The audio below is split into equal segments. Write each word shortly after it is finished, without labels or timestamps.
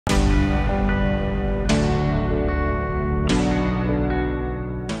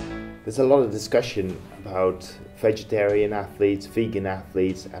There's a lot of discussion about vegetarian athletes, vegan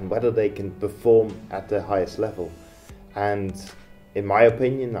athletes, and whether they can perform at the highest level. And in my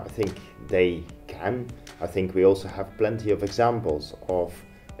opinion, I think they can. I think we also have plenty of examples of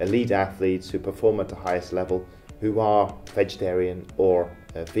elite athletes who perform at the highest level who are vegetarian or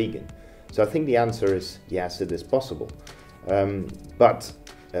vegan. So I think the answer is yes, it is possible. But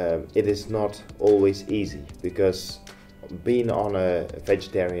it is not always easy, because being on a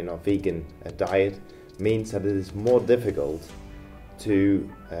vegetarian or vegan diet means that it is more difficult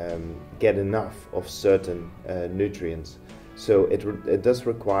to get enough of certain nutrients. So it does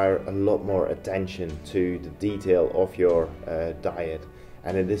require a lot more attention to the detail of your diet,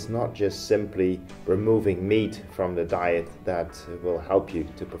 and it is not just simply removing meat from the diet that will help you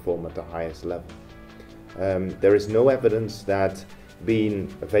to perform at the highest level. There is no evidence that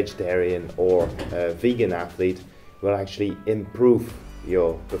being a vegetarian or a vegan athlete will actually improve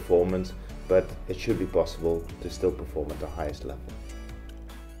your performance, but it should be possible to still perform at the highest level.